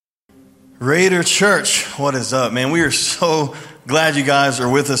Raider Church, what is up, man? We are so glad you guys are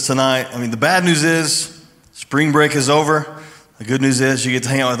with us tonight. I mean, the bad news is spring break is over. The good news is you get to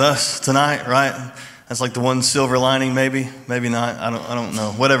hang out with us tonight, right? That's like the one silver lining, maybe not. I don't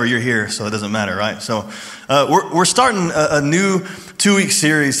know. Whatever, you're here, so it doesn't matter, right? So we're starting a new 2-week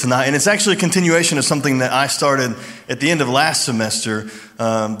series tonight, and it's actually a continuation of something that I started at the end of last semester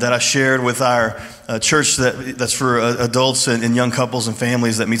that I shared with our church that's for adults and young couples and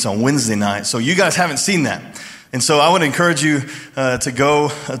families that meets on Wednesday night. So you guys haven't seen that. And so I would encourage you to go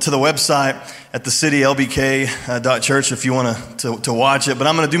to the website at thecitylbk.church if you want to watch it. But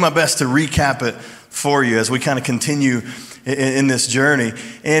I'm going to do my best to recap it for you as we kind of continue in this journey.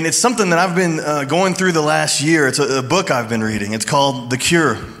 And it's something that I've been going through the last year. It's a book I've been reading. It's called The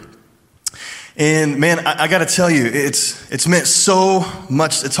Cure. And man, I got to tell you, it's meant so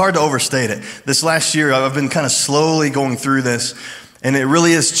much. It's hard to overstate it. This last year, I've been kind of slowly going through this, and it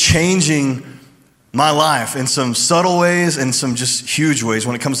really is changing my life in some subtle ways and some just huge ways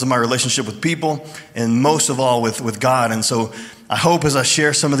when it comes to my relationship with people and most of all with God. And so I hope as I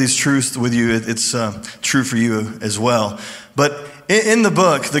share some of these truths with you, it's true for you as well. But in the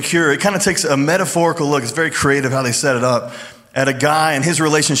book, The Cure, it kind of takes a metaphorical look. It's very creative how they set it up at a guy and his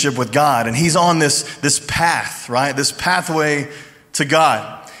relationship with God. And he's on this path, right? This pathway to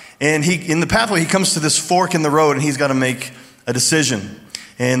God. And in the pathway, he comes to this fork in the road and he's got to make a decision.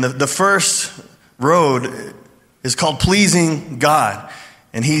 And the first road is called pleasing God.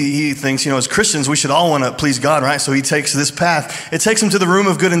 And he thinks, as Christians, we should all want to please God, right? So he takes this path. It takes him to the room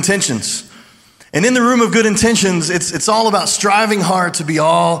of good intentions. And in the room of good intentions, it's all about striving hard to be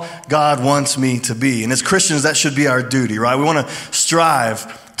all God wants me to be. And as Christians, that should be our duty, right? We want to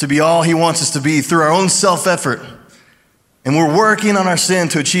strive to be all he wants us to be through our own self-effort. And we're working on our sin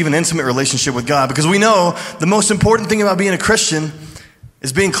to achieve an intimate relationship with God, because we know the most important thing about being a Christian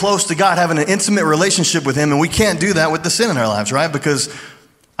is being close to God, having an intimate relationship with him. And we can't do that with the sin in our lives, right? Because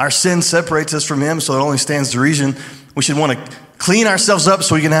our sin separates us from him, so it only stands to reason. We should want to clean ourselves up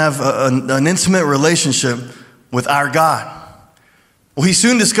so we can have an intimate relationship with our God. Well, he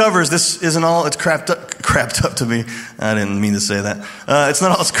soon discovers this isn't all it's cracked up to be. I didn't mean to say that. It's not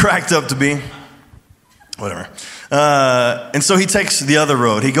all it's cracked up to be. Whatever. And so he takes the other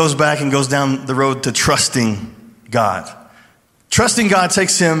road. He goes back and goes down the road to trusting God. Trusting God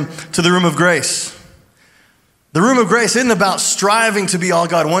takes him to the room of grace. The room of grace isn't about striving to be all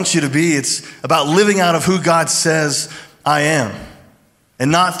God wants you to be. It's about living out of who God says I am.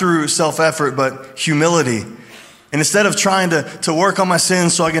 And not through self-effort, but humility. And instead of trying to work on my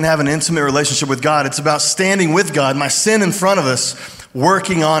sins so I can have an intimate relationship with God, it's about standing with God, my sin in front of us,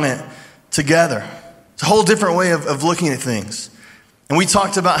 working on it together. It's a whole different way of looking at things. And we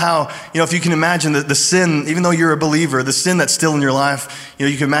talked about how, if you can imagine the sin, even though you're a believer, the sin that's still in your life,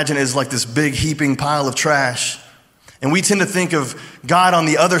 you can imagine it as like this big heaping pile of trash. And we tend to think of God on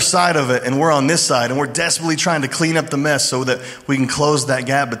the other side of it, and we're on this side, and we're desperately trying to clean up the mess so that we can close that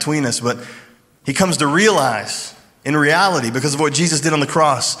gap between us. But he comes to realize, in reality, because of what Jesus did on the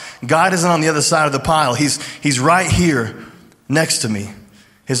cross, God isn't on the other side of the pile. He's right here next to me,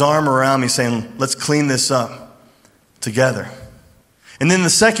 his arm around me saying, let's clean this up together. And then the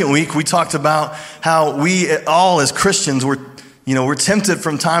second week, we talked about how we all as Christians, we're tempted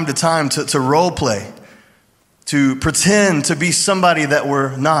from time to time to role play, to pretend to be somebody that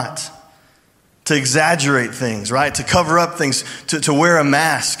we're not, to exaggerate things, right? To cover up things, to wear a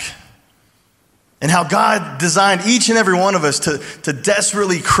mask. And how God designed each and every one of us to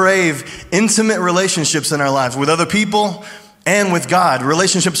desperately crave intimate relationships in our lives with other people and with God,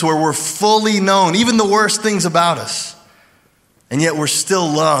 relationships where we're fully known, even the worst things about us. And yet we're still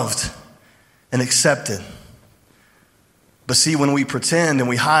loved and accepted. But see, when we pretend and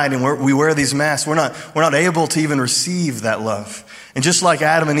we hide and we wear these masks, we're not able to even receive that love. And just like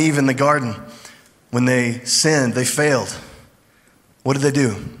Adam and Eve in the garden, when they sinned, they failed. What did they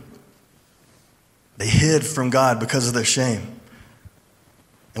do? They hid from God because of their shame.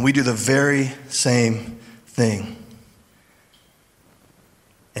 And we do the very same thing.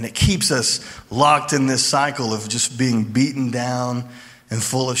 And it keeps us locked in this cycle of just being beaten down and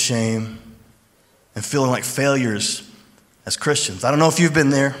full of shame and feeling like failures as Christians. I don't know if you've been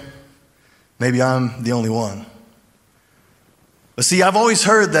there. Maybe I'm the only one. But see, I've always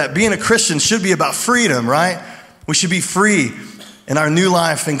heard that being a Christian should be about freedom, right? We should be free in our new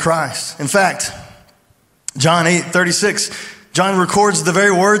life in Christ. In fact, John 8:36, John records the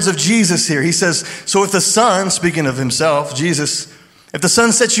very words of Jesus here. He says, so if the Son, speaking of himself, Jesus, if the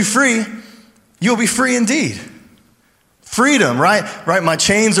Son sets you free, you'll be free indeed. Freedom, right? Right, my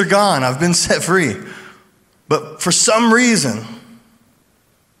chains are gone. I've been set free. But for some reason,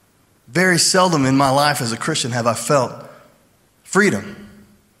 Very seldom in my life as a Christian have I felt freedom.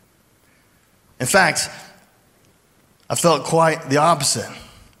 In fact, I felt quite the opposite.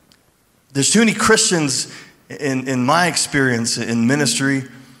 There's too many Christians in my experience in ministry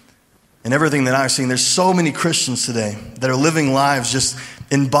and everything that I've seen. There's so many Christians today that are living lives just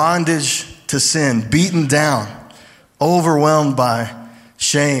in bondage to sin, beaten down, overwhelmed by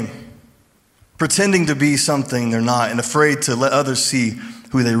shame, pretending to be something they're not, and afraid to let others see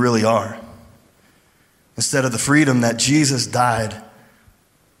who they really are, instead of the freedom that Jesus died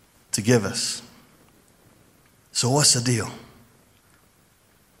to give us. So what's the deal?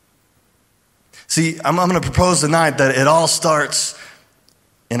 See, I'm going to propose tonight that it all starts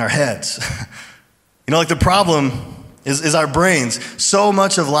in our heads. Like the problem is our brains. So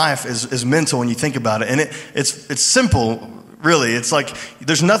much of life is mental when you think about it. And it's simple, really. It's like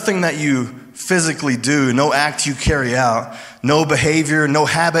there's nothing that you physically do, no act you carry out, no behavior, no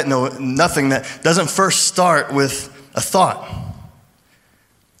habit, nothing that doesn't first start with a thought.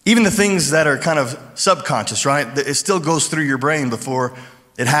 Even the things that are kind of subconscious, right? It still goes through your brain before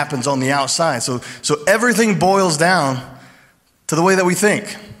it happens on the outside. So everything boils down to the way that we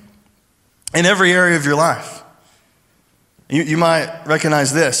think in every area of your life. You might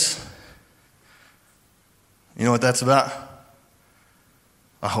recognize this. You know what that's about?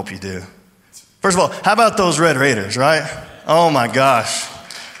 I hope you do. First of all, how about those Red Raiders, right? Oh my gosh.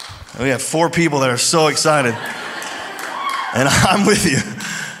 We have 4 people that are so excited. And I'm with you.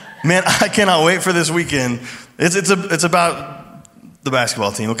 Man, I cannot wait for this weekend. It's about the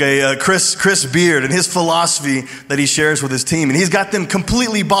basketball team, okay? Chris Beard and his philosophy that he shares with his team. And he's got them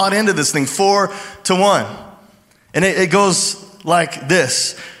completely bought into this thing, 4-1. And it goes like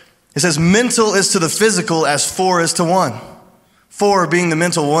this. It says, mental is to the physical as 4 is to 1. 4 being the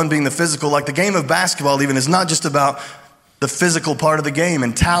mental, 1 being the physical. Like the game of basketball even is not just about the physical part of the game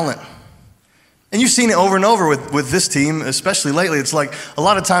and talent. And you've seen it over and over with this team, especially lately. It's like a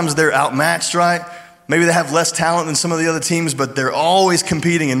lot of times they're outmatched, right? Maybe they have less talent than some of the other teams, but they're always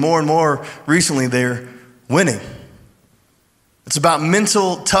competing, and more recently they're winning. It's about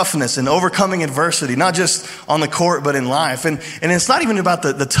mental toughness and overcoming adversity, not just on the court, but in life. And it's not even about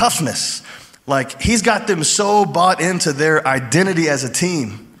the toughness. Like, he's got them so bought into their identity as a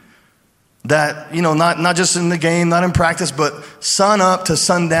team that, not just in the game, not in practice, but sun up to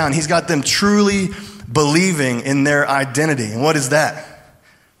sundown, he's got them truly believing in their identity. And what is that?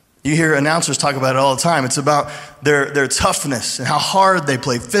 You hear announcers talk about it all the time. It's about their toughness and how hard they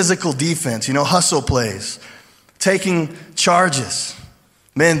play, physical defense, hustle plays, taking charges.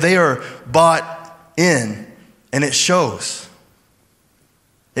 Man, they are bought in, and it shows.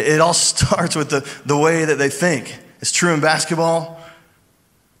 It all starts with the way that they think. It's true in basketball.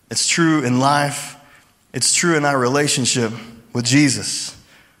 It's true in life. It's true in our relationship with Jesus.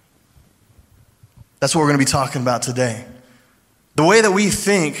 That's what we're going to be talking about today. The way that we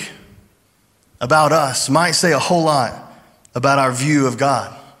think about us might say a whole lot about our view of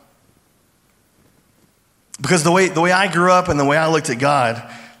God. Because the way I grew up and the way I looked at God,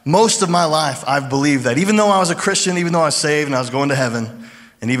 most of my life I've believed that even though I was a Christian, even though I was saved and I was going to heaven,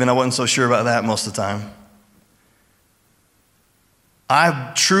 and even I wasn't so sure about that most of the time,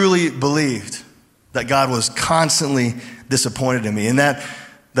 I truly believed that God was constantly disappointed in me, and that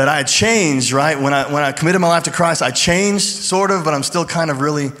I had changed, right? When I committed my life to Christ, I changed sort of, but I'm still kind of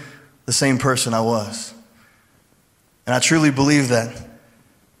really the same person I was. And I truly believe that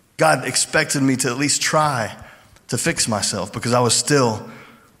God expected me to at least try to fix myself because I was still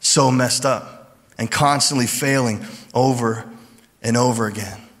so messed up and constantly failing over and over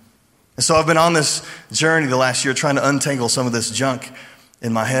again. And so I've been on this journey the last year trying to untangle some of this junk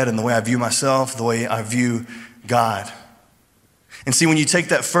in my head and the way I view myself, the way I view God. And see, when you take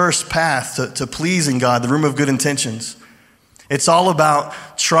that first path to pleasing God, the room of good intentions, it's all about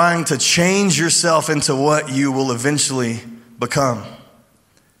trying to change yourself into what you will eventually become.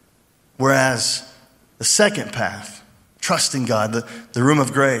 Whereas the second path, trusting God, the room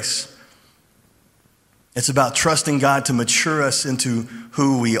of grace, it's about trusting God to mature us into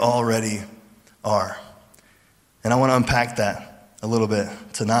who we already are. And I want to unpack that a little bit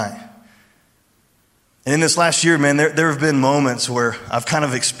tonight. And in this last year, man, there have been moments where I've kind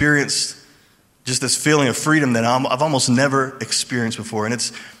of experienced just this feeling of freedom that I've almost never experienced before. And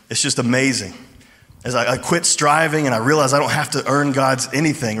it's just amazing. As I quit striving and I realized I don't have to earn God's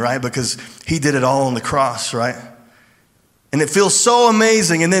anything, right? Because he did it all on the cross, right? And it feels so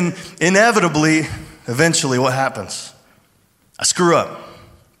amazing. And then inevitably, eventually, what happens? I screw up.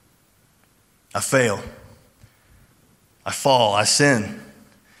 I fail. I fall. I sin.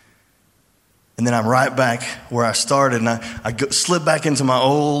 And and then I'm right back where I started, and I slip back into my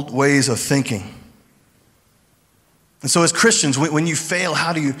old ways of thinking. And so as Christians, when you fail,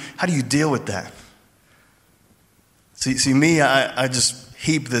 how do you deal with that? See me, I just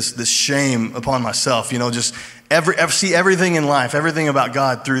heap this shame upon myself, just see everything in life, everything about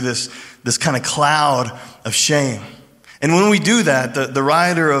God through this kind of cloud of shame. And when we do that, the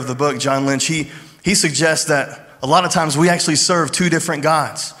writer of the book, John Lynch, he suggests that a lot of times we actually serve two different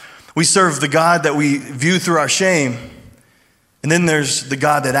gods. We serve the God that we view through our shame, and then there's the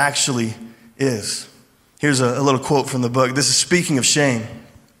God that actually is. Here's a little quote from the book. This is speaking of shame.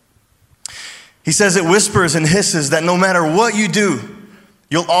 He says, "It whispers and hisses that no matter what you do,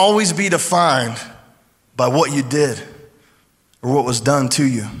 you'll always be defined by what you did or what was done to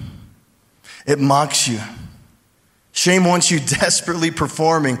you. It mocks you. Shame wants you desperately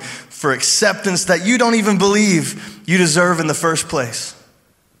performing for acceptance that you don't even believe you deserve in the first place."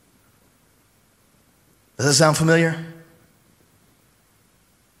 Does that sound familiar?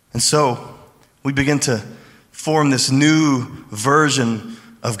 And so we begin to form this new version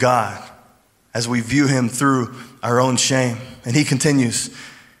of God as we view him through our own shame. And he continues.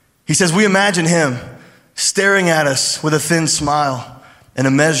 He says, "We imagine him staring at us with a thin smile and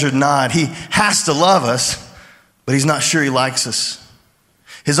a measured nod. He has to love us, but he's not sure he likes us.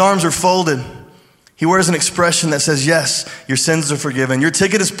 His arms are folded. He wears an expression that says, 'Yes, your sins are forgiven. Your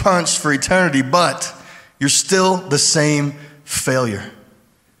ticket is punched for eternity, but you're still the same failure.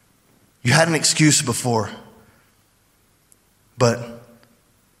 You had an excuse before, but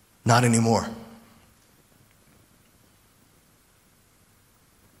not anymore.'"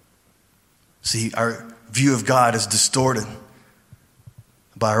 See, our view of God is distorted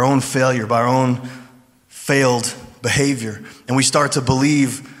by our own failure, by our own failed behavior. And we start to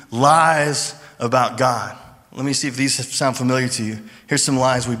believe lies about God. Let me see if these sound familiar to you. Here's some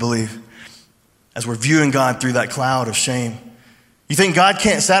lies we believe as we're viewing God through that cloud of shame. You think God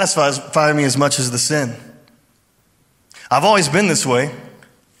can't satisfy me as much as the sin. I've always been this way.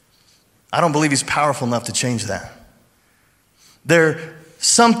 I don't believe he's powerful enough to change that. There's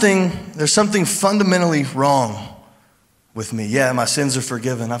something fundamentally wrong with me. Yeah, my sins are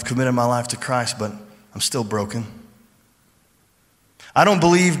forgiven. I've committed my life to Christ, but I'm still broken. I don't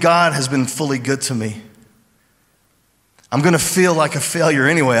believe God has been fully good to me. I'm going to feel like a failure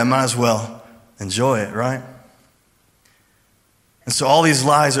anyway. I might as well enjoy it, right? And so all these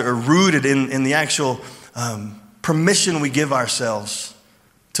lies are rooted in the actual permission we give ourselves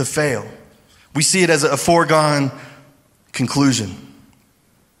to fail. We see it as a foregone conclusion.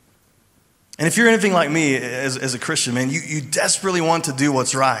 And if you're anything like me as a Christian, man, you desperately want to do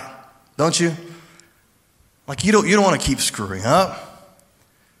what's right, don't you? Like you don't want to keep screwing up.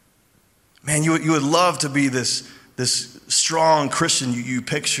 Man, you would love to be this strong Christian you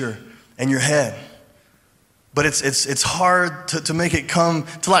picture in your head. But it's hard to make it come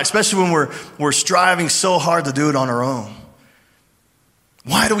to light, especially when we're striving so hard to do it on our own.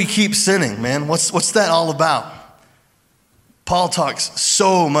 Why do we keep sinning, man? What's that all about? Paul talks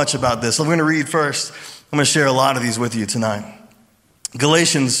so much about this. I'm going to read first. I'm going to share a lot of these with you tonight.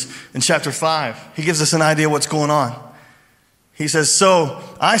 Galatians in chapter 5, he gives us an idea of what's going on. He says, "So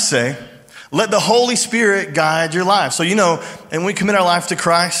I say, let the Holy Spirit guide your life." So, and we commit our life to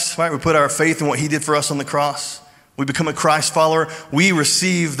Christ, right? We put our faith in what he did for us on the cross. We become a Christ follower. We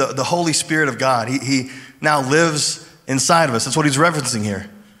receive the Holy Spirit of God. He now lives inside of us. That's what he's referencing here.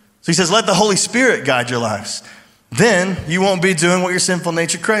 So he says, let the Holy Spirit guide your lives. Then you won't be doing what your sinful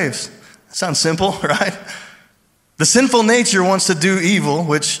nature craves. That sounds simple, right? The sinful nature wants to do evil,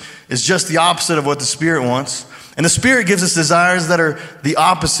 which is just the opposite of what the Spirit wants. And the Spirit gives us desires that are the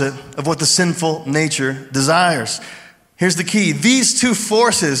opposite of what the sinful nature desires. Here's the key. These two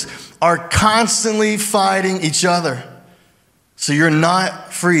forces are constantly fighting each other. So you're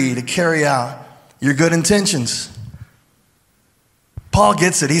not free to carry out your good intentions. Paul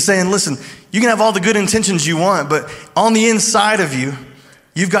gets it. He's saying, listen, you can have all the good intentions you want, but on the inside of you,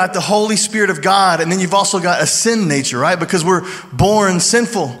 you've got the Holy Spirit of God, and then you've also got a sin nature, right? Because we're born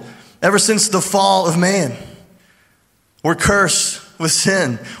sinful ever since the fall of man. We're cursed with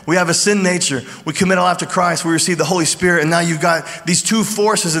sin. We have a sin nature. We commit our life to Christ. We receive the Holy Spirit, and now you've got these two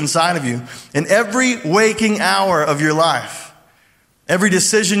forces inside of you. In every waking hour of your life, every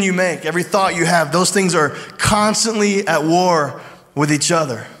decision you make, every thought you have, those things are constantly at war with each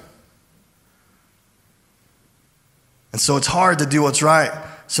other. And so it's hard to do what's right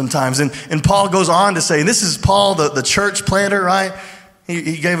sometimes. And Paul goes on to say, and this is Paul, the church planter, right?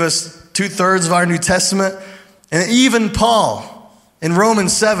 He gave us 2/3 of our New Testament. And even Paul, in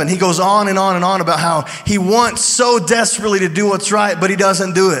Romans 7, he goes on and on and on about how he wants so desperately to do what's right, but he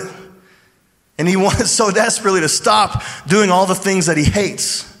doesn't do it. And he wants so desperately to stop doing all the things that he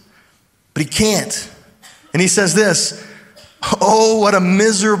hates, but he can't. And he says this, "Oh, what a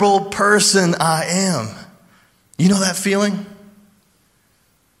miserable person I am." You know that feeling?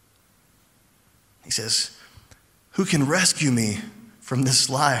 He says, "Who can rescue me from this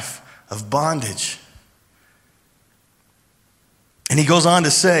life of bondage?" And he goes on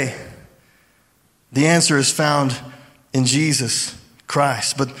to say, the answer is found in Jesus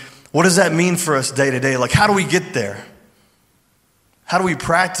Christ. But what does that mean for us day to day? Like, how do we get there? How do we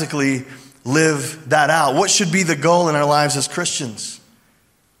practically live that out? What should be the goal in our lives as Christians?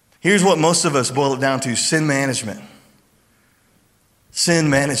 Here's what most of us boil it down to: sin management. Sin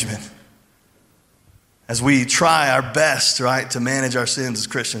management. As we try our best, right, to manage our sins as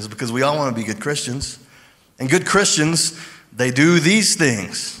Christians, because we all want to be good Christians. And good Christians, they do these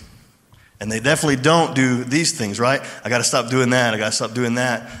things. And they definitely don't do these things, right? I got to stop doing that. I got to stop doing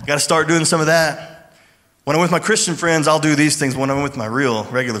that. I got to start doing some of that. When I'm with my Christian friends, I'll do these things. When I'm with my real,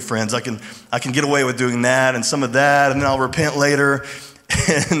 regular friends, I can get away with doing that and some of that, and then I'll repent later.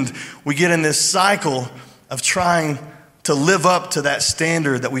 And we get in this cycle of trying to live up to that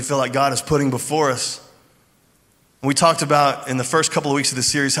standard that we feel like God is putting before us. And we talked about in the first couple of weeks of the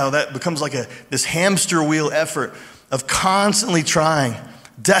series how that becomes like this hamster wheel effort of constantly trying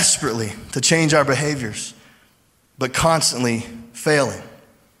desperately to change our behaviors, but constantly failing.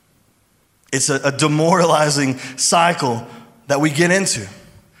 It's a demoralizing cycle that we get into.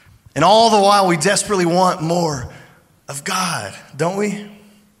 And all the while, we desperately want more of God, don't we?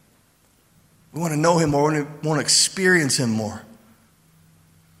 We want to know Him more. We want to experience Him more.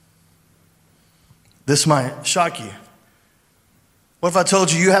 This might shock you. What if I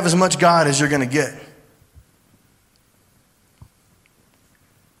told you you have as much God as you're going to get?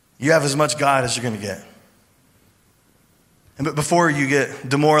 You have as much God as you're going to get. But before you get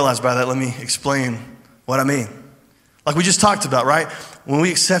demoralized by that, let me explain what I mean. Like we just talked about, right? When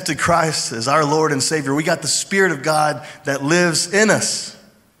we accepted Christ as our Lord and Savior, we got the Spirit of God that lives in us.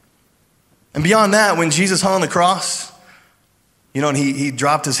 And beyond that, when Jesus hung on the cross, and he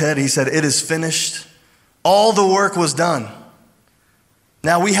dropped his head, he said, "It is finished." All the work was done.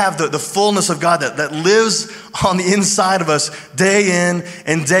 Now we have the fullness of God that lives on the inside of us day in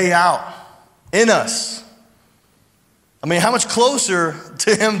and day out in us. I mean, how much closer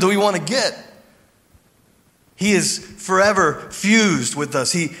to Him do we want to get? He is forever fused with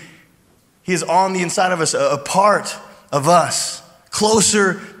us. He is on the inside of us, a part of us,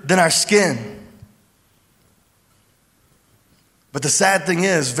 closer than our skin. But the sad thing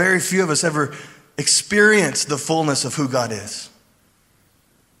is, very few of us ever experience the fullness of who God is,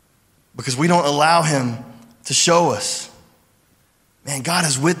 because we don't allow Him to show us. Man, God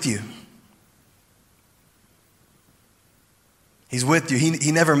is with you. He's with you.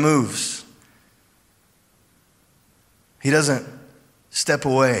 He never moves. He doesn't step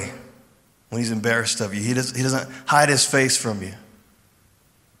away when He's embarrassed of you. He doesn't hide His face from you.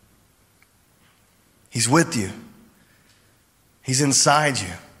 He's with you. He's inside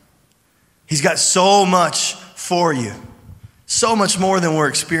you. He's got so much for you. So much more than we're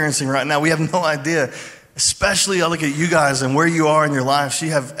experiencing right now. We have no idea. Especially I look at you guys and where you are in your lives.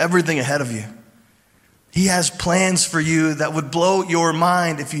 You have everything ahead of you. He has plans for you that would blow your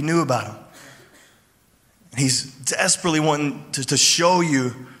mind if you knew about Him. He's desperately wanting to show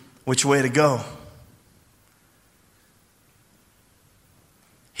you which way to go.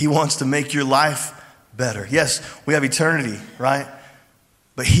 He wants to make your life better. Yes, we have eternity, right?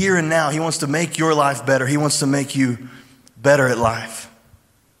 But here and now, He wants to make your life better. He wants to make you better at life.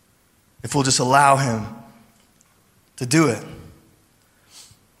 If we'll just allow Him to do it.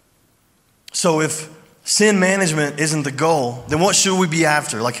 So if sin management isn't the goal, then what should we be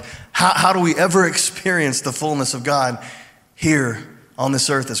after? Like, how do we ever experience the fullness of God here on this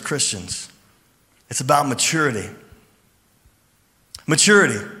earth as Christians? It's about maturity.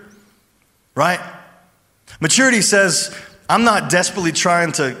 Maturity, right? Maturity says, I'm not desperately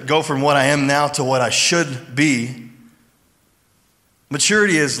trying to go from what I am now to what I should be.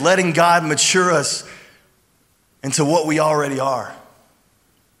 Maturity is letting God mature us into what we already are.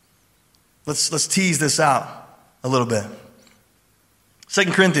 Let's tease this out a little bit. 2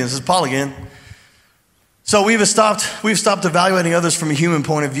 Corinthians, this is Paul again. So we've stopped evaluating others from a human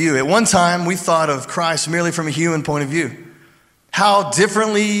point of view. At one time, we thought of Christ merely from a human point of view. How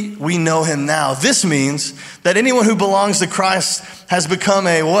differently we know Him now. This means that anyone who belongs to Christ has become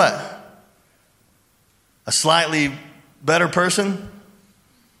a what? A slightly better person?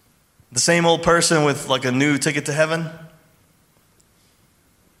 The same old person with like a new ticket to heaven?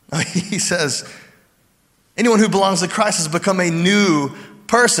 He says, anyone who belongs to Christ has become a new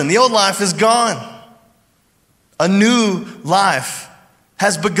person. The old life is gone. A new life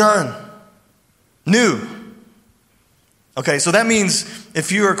has begun. New. Okay, so that means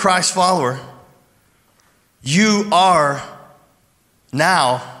if you are a Christ follower, you are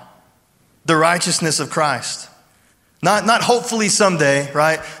now the righteousness of Christ. Not hopefully someday,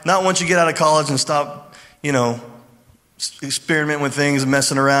 right? Not once you get out of college and stop, experimenting with things and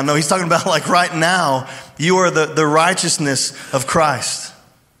messing around. No, he's talking about like right now, you are the righteousness of Christ.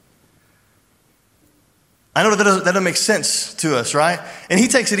 I know that doesn't make sense to us, right? And he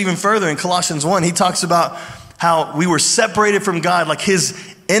takes it even further in Colossians 1. He talks about how we were separated from God like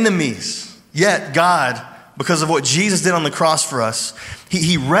his enemies. Yet God, because of what Jesus did on the cross for us,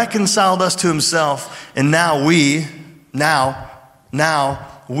 he reconciled us to himself. And now we,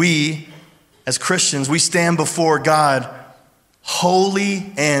 as Christians, we stand before God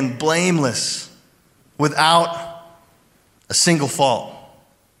holy and blameless, without a single fault.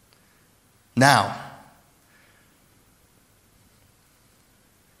 Now.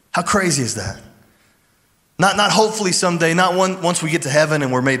 How crazy is that? Not hopefully someday, not once we get to heaven and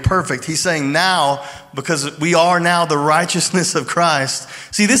we're made perfect. He's saying now, because we are now the righteousness of Christ.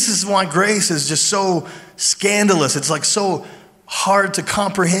 See, this is why grace is just so scandalous. It's like so hard to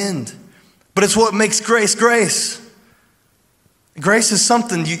comprehend. But it's what makes grace grace. Grace is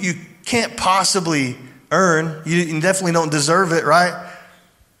something you can't possibly earn. You definitely don't deserve it, right?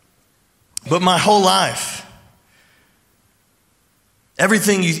 But my whole life,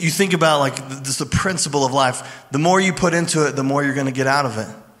 everything you think about, like this, the principle of life, the more you put into it, the more you're going to get out of it.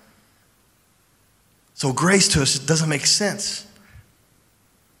 So grace to us doesn't make sense.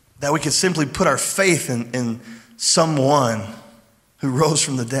 That we could simply put our faith in someone who rose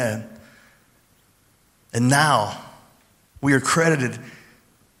from the dead. And now we are credited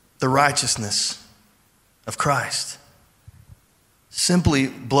the righteousness of Christ. Simply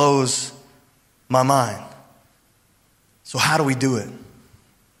blows my mind. So how do we do it?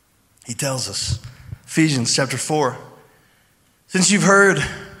 He tells us, Ephesians chapter 4. Since you've heard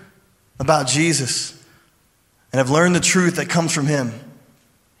about Jesus and have learned the truth that comes from him,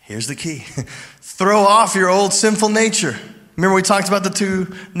 here's the key. Throw off your old sinful nature. Remember we talked about the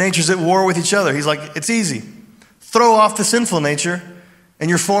two natures at war with each other. He's like, it's easy. Throw off the sinful nature and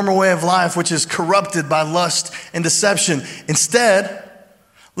your former way of life, which is corrupted by lust and deception. Instead,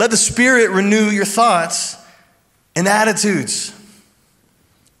 let the Spirit renew your thoughts and attitudes.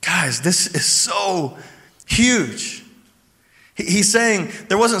 Guys, this is so huge. He's saying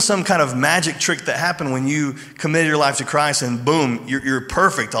there wasn't some kind of magic trick that happened when you committed your life to Christ and boom, you're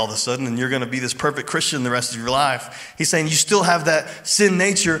perfect all of a sudden and you're going to be this perfect Christian the rest of your life. He's saying you still have that sin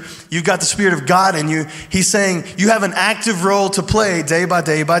nature. You've got the Spirit of God in you. He's saying you have an active role to play day by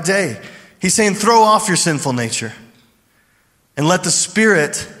day by day. He's saying throw off your sinful nature and let the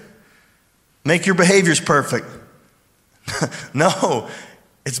Spirit make your behaviors perfect. No,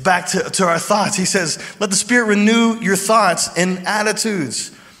 it's back to our thoughts. He says, let the Spirit renew your thoughts and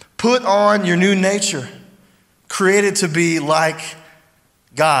attitudes. Put on your new nature, created to be like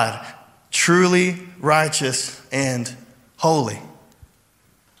God, truly righteous and holy.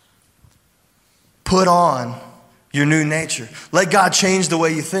 Put on your new nature. Let God change the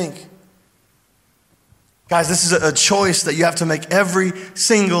way you think. Guys, this is a choice that you have to make every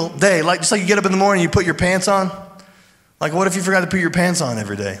single day. Just like you get up in the morning, you put your pants on. Like, what if you forgot to put your pants on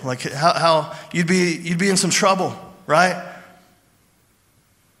every day? Like, how you'd be in some trouble, right?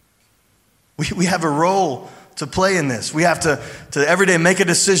 We have a role to play in this. We have to every day make a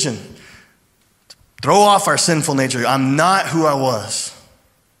decision. Throw off our sinful nature. I'm not who I was.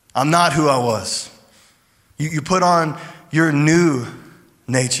 I'm not who I was. You put on your new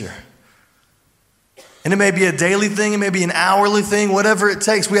nature. And it may be a daily thing, it may be an hourly thing, whatever it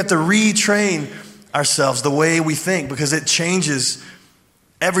takes. We have to retrain ourselves the way we think because it changes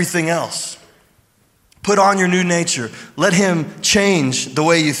everything else. Put on your new nature. Let him change the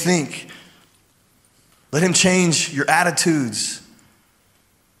way you think. Let him change your attitudes.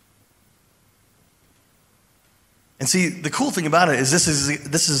 And see, the cool thing about it is this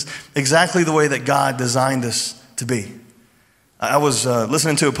is exactly the way that God designed us to be. I was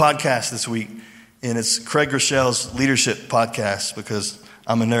listening to a podcast this week, and it's Craig Groeschel's leadership podcast because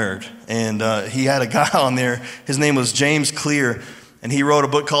I'm a nerd. And he had a guy on there. His name was James Clear, and he wrote a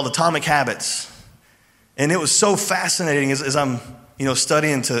book called Atomic Habits. And it was so fascinating as I'm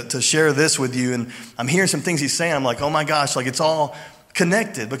studying to share this with you. And I'm hearing some things he's saying. I'm like, oh my gosh, like it's all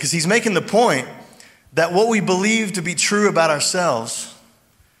connected. Because he's making the point that what we believe to be true about ourselves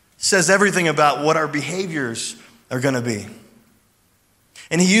says everything about what our behaviors are going to be.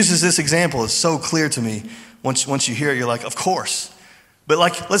 And he uses this example. It's so clear to me. Once you hear it, you're like, of course. But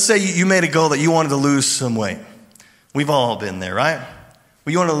like, let's say you made a goal that you wanted to lose some weight. We've all been there, right?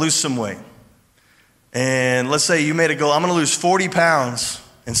 Well, you want to lose some weight. And let's say you made a goal, I'm going to lose 40 pounds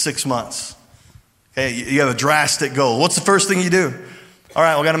in 6 months. Okay, you have a drastic goal. What's the first thing you do? All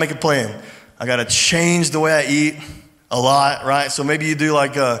right, well, I got to make a plan. I got to change the way I eat a lot, right? So maybe you do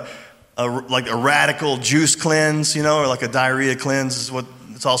like a radical juice cleanse, or like a diarrhea cleanse is what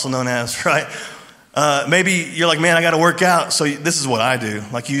it's also known as, right? Maybe you're like, man, I got to work out. So this is what I do.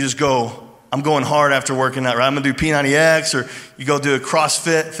 Like you just go, I'm going hard after working out, right? I'm going to do P90X, or you go do a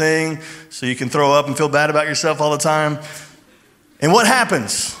CrossFit thing so you can throw up and feel bad about yourself all the time. And what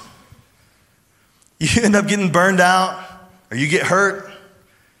happens? You end up getting burned out, or you get hurt,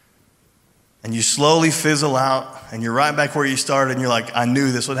 and you slowly fizzle out, and you're right back where you started, and you're like, I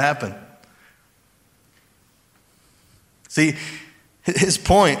knew this would happen. See, his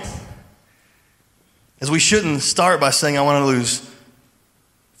point is we shouldn't start by saying, I want to lose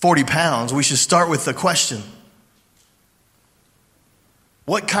 40 pounds. We should start with the question,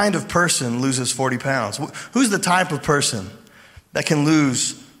 what kind of person loses 40 pounds? Who's the type of person that can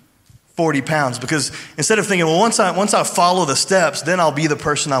lose 40 pounds? Because instead of thinking, well, once I follow the steps, then I'll be the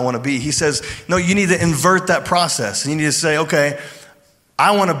person I want to be. He says, no, you need to invert that process. You need to say, okay,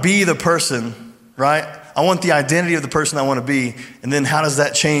 I want to be the person, right? I want the identity of the person I want to be. And then how does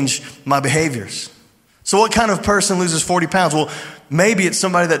that change my behaviors? So what kind of person loses 40 pounds? Well, maybe it's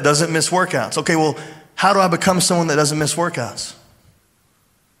somebody that doesn't miss workouts. Okay, well, how do I become someone that doesn't miss workouts?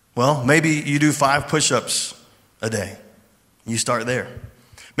 Well, maybe you do 5 push-ups a day. You start there.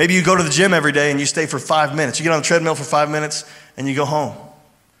 Maybe you go to the gym every day and you stay for 5 minutes. You get on the treadmill for 5 minutes and you go home.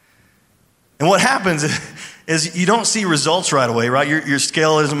 And what happens is you don't see results right away, right? Your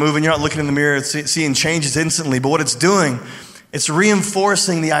scale isn't moving. You're not looking in the mirror seeing changes instantly. But what it's doing, it's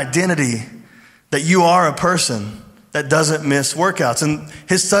reinforcing the identity that you are a person that doesn't miss workouts. And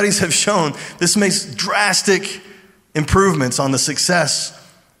his studies have shown this makes drastic improvements on the success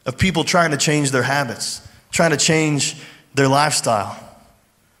of people trying to change their habits, trying to change their lifestyle.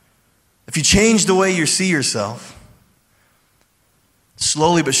 If you change the way you see yourself,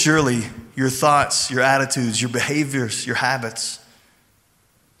 slowly but surely, your thoughts, your attitudes, your behaviors, your habits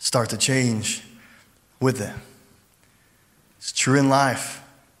start to change with it. It's true in life.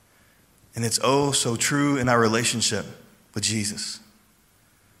 And it's oh so true in our relationship with Jesus.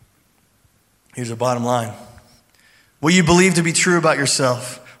 Here's the bottom line. What you believe to be true about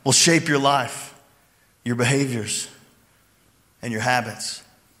yourself will shape your life, your behaviors, and your habits.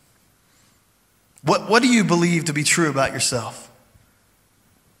 What do you believe to be true about yourself?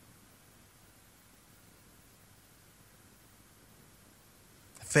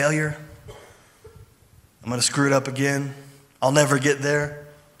 Failure. I'm going to screw it up again. I'll never get there.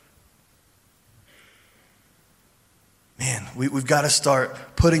 Man, we've got to start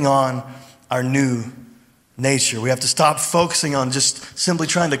putting on our new nature. We have to stop focusing on just simply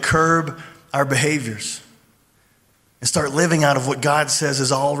trying to curb our behaviors and start living out of what God says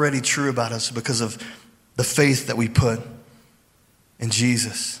is already true about us because of the faith that we put in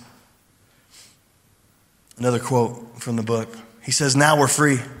Jesus. Another quote from the book. He says, now we're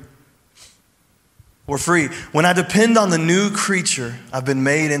free. We're free. When I depend on the new creature I've been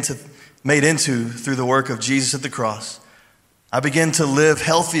made into through the work of Jesus at the cross, I begin to live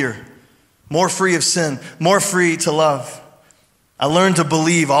healthier, more free of sin, more free to love. I learn to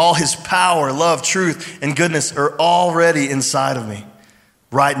believe all his power, love, truth, and goodness are already inside of me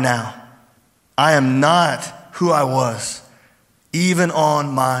right now. I am not who I was, even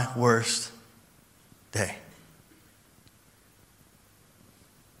on my worst day.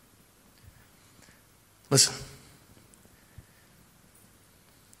 Listen,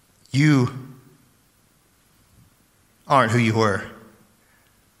 you aren't who you were,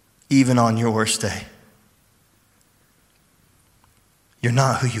 even on your worst day. You're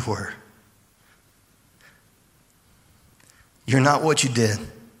not who you were. You're not what you did.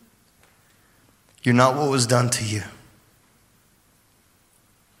 You're not what was done to you.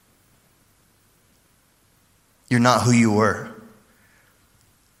 You're not who you were,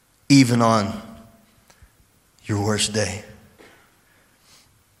 even on your worst day.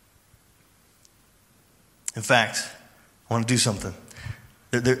 In fact, I want to do something.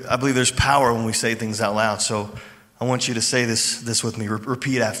 I believe there's power when we say things out loud, so I want you to say this with me.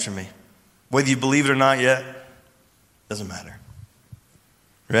 Repeat after me. Whether you believe it or not yet, doesn't matter.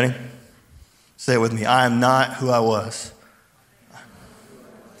 Ready? Say it with me. I am not who I was,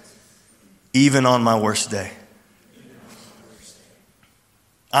 even on my worst day.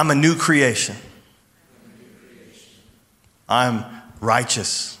 I'm a new creation. I'm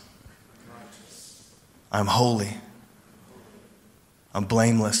righteous. I'm holy. I'm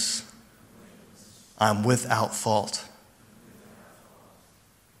blameless. I'm without fault.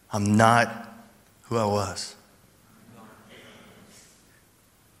 I'm not who I was,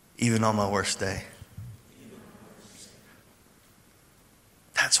 even on my worst day.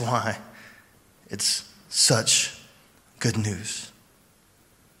 That's why it's such good news.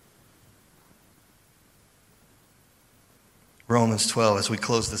 Romans 12, as we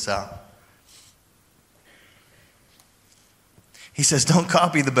close this out. He says, don't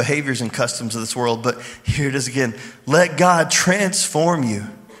copy the behaviors and customs of this world, but here it is again. Let God transform you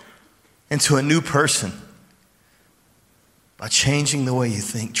into a new person by changing the way you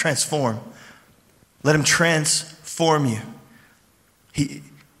think. Transform. Let him transform you.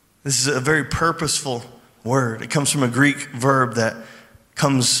 This is a very purposeful word. It comes from a Greek verb that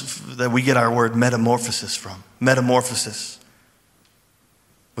we get our word metamorphosis from. Metamorphosis.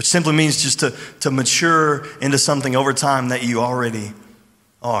 Which simply means just to mature into something over time that you already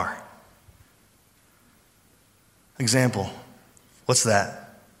are. Example, what's that?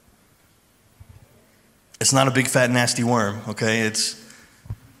 It's not a big fat nasty worm, okay? It's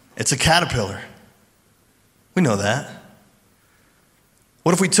a caterpillar. We know that.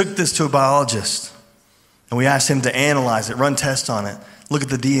 What if we took this to a biologist and we asked him to analyze it, run tests on it, look at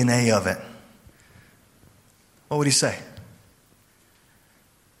the DNA of it? What would he say?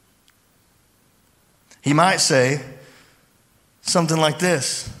 He might say something like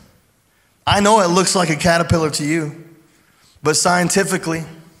this. I know it looks like a caterpillar to you, but scientifically,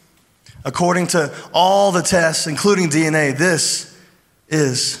 according to all the tests, including DNA, this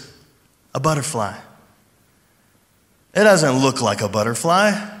is a butterfly. It doesn't look like a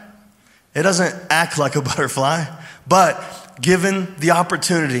butterfly. It doesn't act like a butterfly, but given the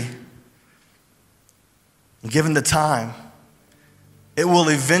opportunity, given the time, it will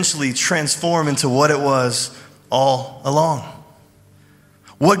eventually transform into what it was all along.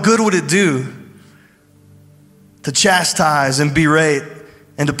 What good would it do to chastise and berate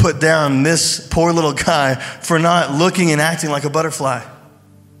and to put down this poor little guy for not looking and acting like a butterfly?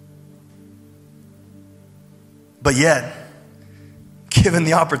 But yet, given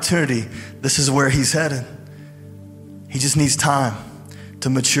the opportunity, this is where he's headed. He just needs time to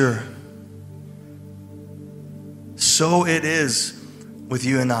mature. So it is with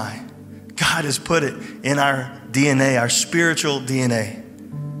you and I. God has put it in our DNA, our spiritual DNA,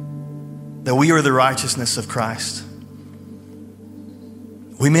 that we are the righteousness of Christ.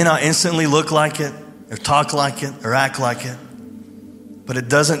 We may not instantly look like it, or talk like it, or act like it, but it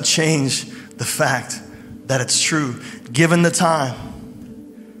doesn't change the fact that it's true. Given the time,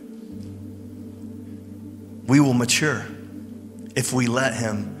 we will mature if we let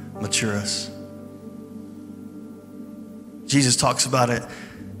him mature us. Jesus talks about it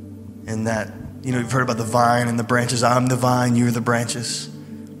in that, you've heard about the vine and the branches. I'm the vine, you're the branches.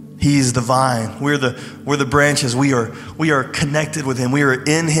 He's the vine. We're the branches. We are connected with him. We are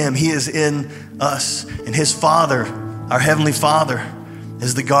in him. He is in us. And his Father, our Heavenly Father,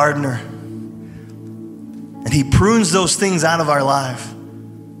 is the gardener. And he prunes those things out of our life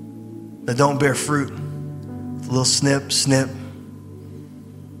that don't bear fruit. A little snip, snip.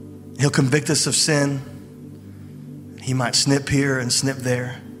 He'll convict us of sin. He might snip here and snip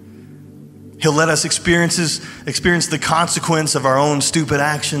there. He'll let us experience the consequence of our own stupid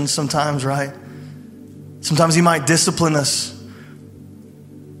actions sometimes, right? Sometimes he might discipline us,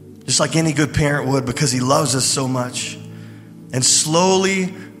 just like any good parent would, because he loves us so much. And slowly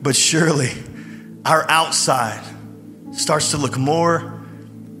but surely, our outside starts to look more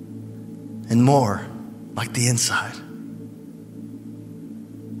and more like the inside.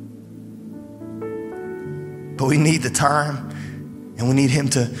 But we need the time, and we need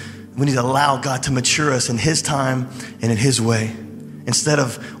to allow God to mature us in his time and in his way. Instead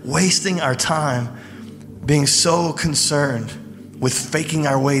of wasting our time being so concerned with faking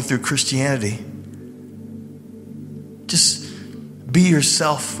our way through Christianity, just be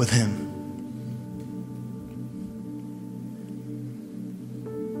yourself with him.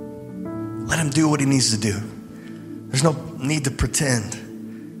 Let him do what he needs to do. There's no need to pretend.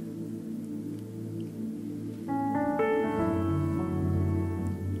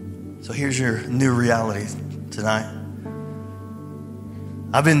 So here's your new reality tonight.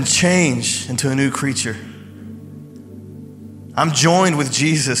 I've been changed into a new creature. I'm joined with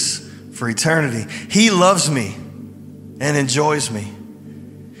Jesus for eternity. He loves me and enjoys me.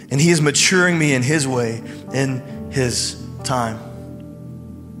 And he is maturing me in his way, in his time.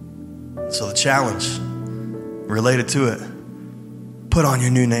 So the challenge related to it, put on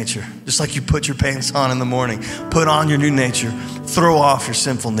your new nature. Just like you put your pants on in the morning. Put on your new nature. Throw off your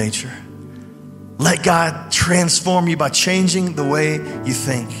sinful nature. Let God transform you by changing the way you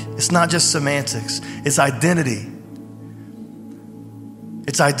think. It's not just semantics, it's identity.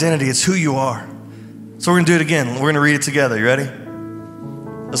 It's identity, it's who you are. So we're gonna do it again. We're gonna read it together. You ready?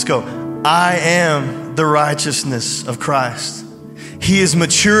 Let's go. I am the righteousness of Christ. He is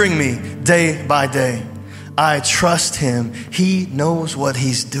maturing me day by day. I trust him. He knows what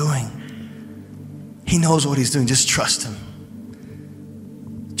he's doing. He knows what he's doing. Just trust him.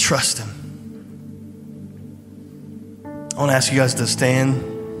 Trust him. I want to ask you guys to stand.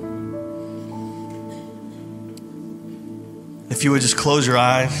 If you would just close your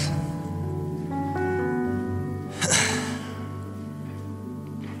eyes.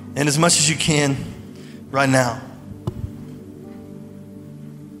 And as much as you can right now,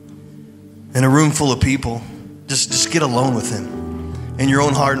 in a room full of people, just get alone with him. In your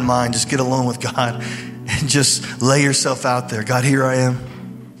own heart and mind, just get alone with God and just lay yourself out there. God, here I am.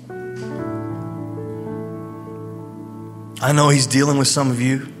 I know he's dealing with some of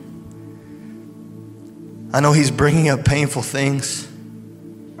you. I know he's bringing up painful things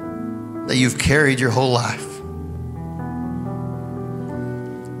that you've carried your whole life.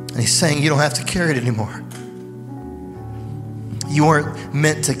 And he's saying you don't have to carry it anymore. You weren't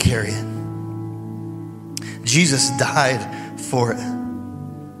meant to carry it. Jesus died for it.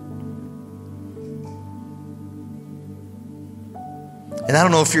 And I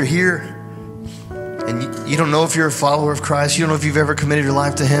don't know if you're here and you don't know if you're a follower of Christ. You don't know if you've ever committed your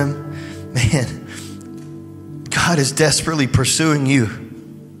life to him. Man, God is desperately pursuing you.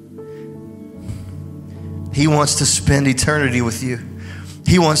 He wants to spend eternity with you.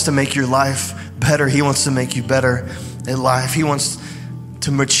 He wants to make your life better. He wants to make you better at life. He wants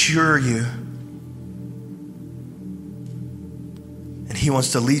to mature you. And he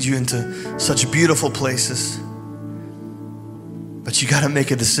wants to lead you into such beautiful places. But you got to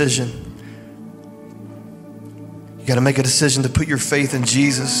make a decision. You got to make a decision to put your faith in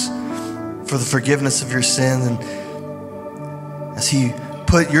Jesus for the forgiveness of your sin. And as he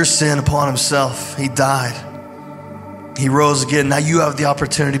put your sin upon himself, he died. He rose again. Now you have the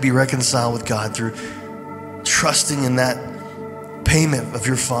opportunity to be reconciled with God through trusting in that payment of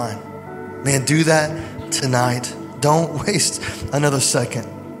your fine. Man, do that tonight. Don't waste another second.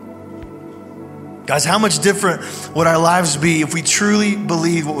 Guys, how much different would our lives be if we truly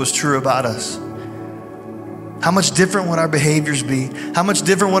believed what was true about us? How much different would our behaviors be? How much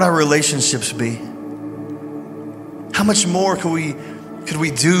different would our relationships be? How much more could we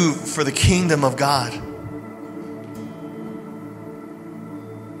do for the kingdom of God?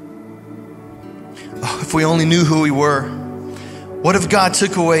 Oh, if we only knew who we were. What if God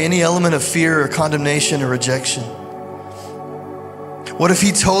took away any element of fear or condemnation or rejection? What if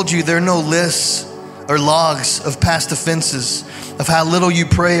he told you there are no lists or logs of past offenses, of how little you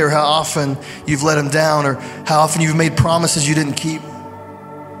pray or how often you've let him down or how often you've made promises you didn't keep?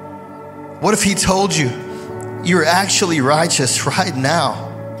 What if he told you you're actually righteous right now?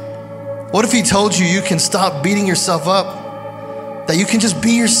 What if he told you you can stop beating yourself up, that you can just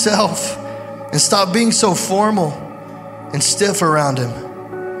be yourself and stop being so formal and stiff around him?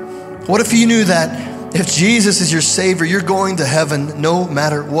 What if you knew that if Jesus is your Savior, you're going to heaven no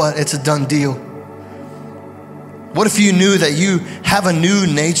matter what? It's a done deal. What if you knew that you have a new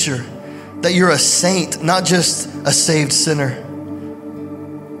nature, that you're a saint, not just a saved sinner?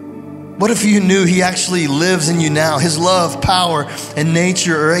 What if you knew he actually lives in you now? His love, power, and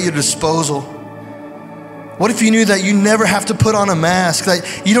nature are at your disposal. What if you knew that you never have to put on a mask,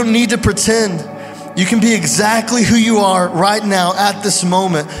 that you don't need to pretend? You can be exactly who you are right now at this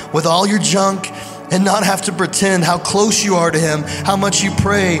moment with all your junk and not have to pretend how close you are to him, how much you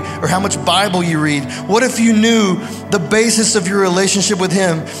pray, or how much Bible you read. What if you knew the basis of your relationship with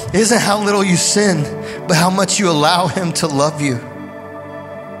him isn't how little you sin, but how much you allow him to love you?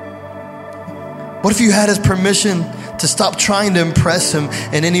 What if you had his permission to stop trying to impress him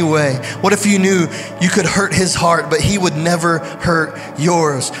in any way? What if you knew you could hurt his heart, but he would never hurt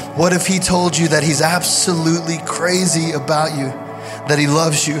yours? What if he told you that he's absolutely crazy about you, that he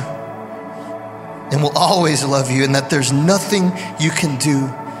loves you and will always love you, and that there's nothing you can do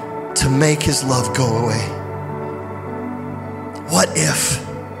to make his love go away? What if?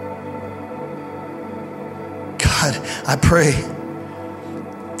 God, I pray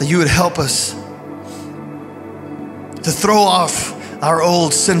that you would help us to throw off our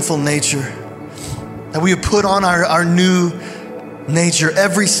old sinful nature, that we would put on our new nature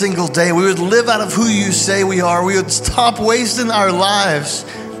every single day. We would live out of who you say we are. We would stop wasting our lives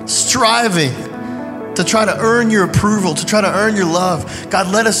striving to try to earn your approval, to try to earn your love. God,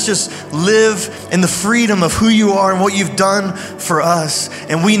 let us just live in the freedom of who you are and what you've done for us.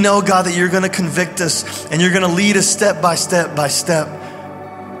 And we know, God, that you're going to convict us and you're going to lead us step by step by step.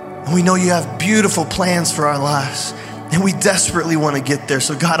 And we know you have beautiful plans for our lives. And we desperately want to get there.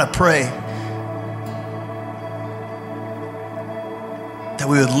 So God, I pray that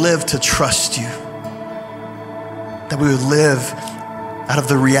we would live to trust you. That we would live out of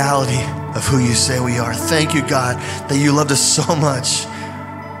the reality of who you say we are. Thank you, God, that you loved us so much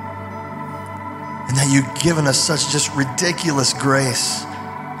and that you've given us such just ridiculous grace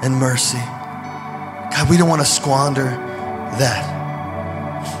and mercy. God, we don't want to squander that.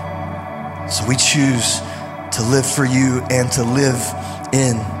 So we choose to live for you and to live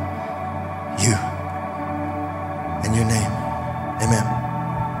in you.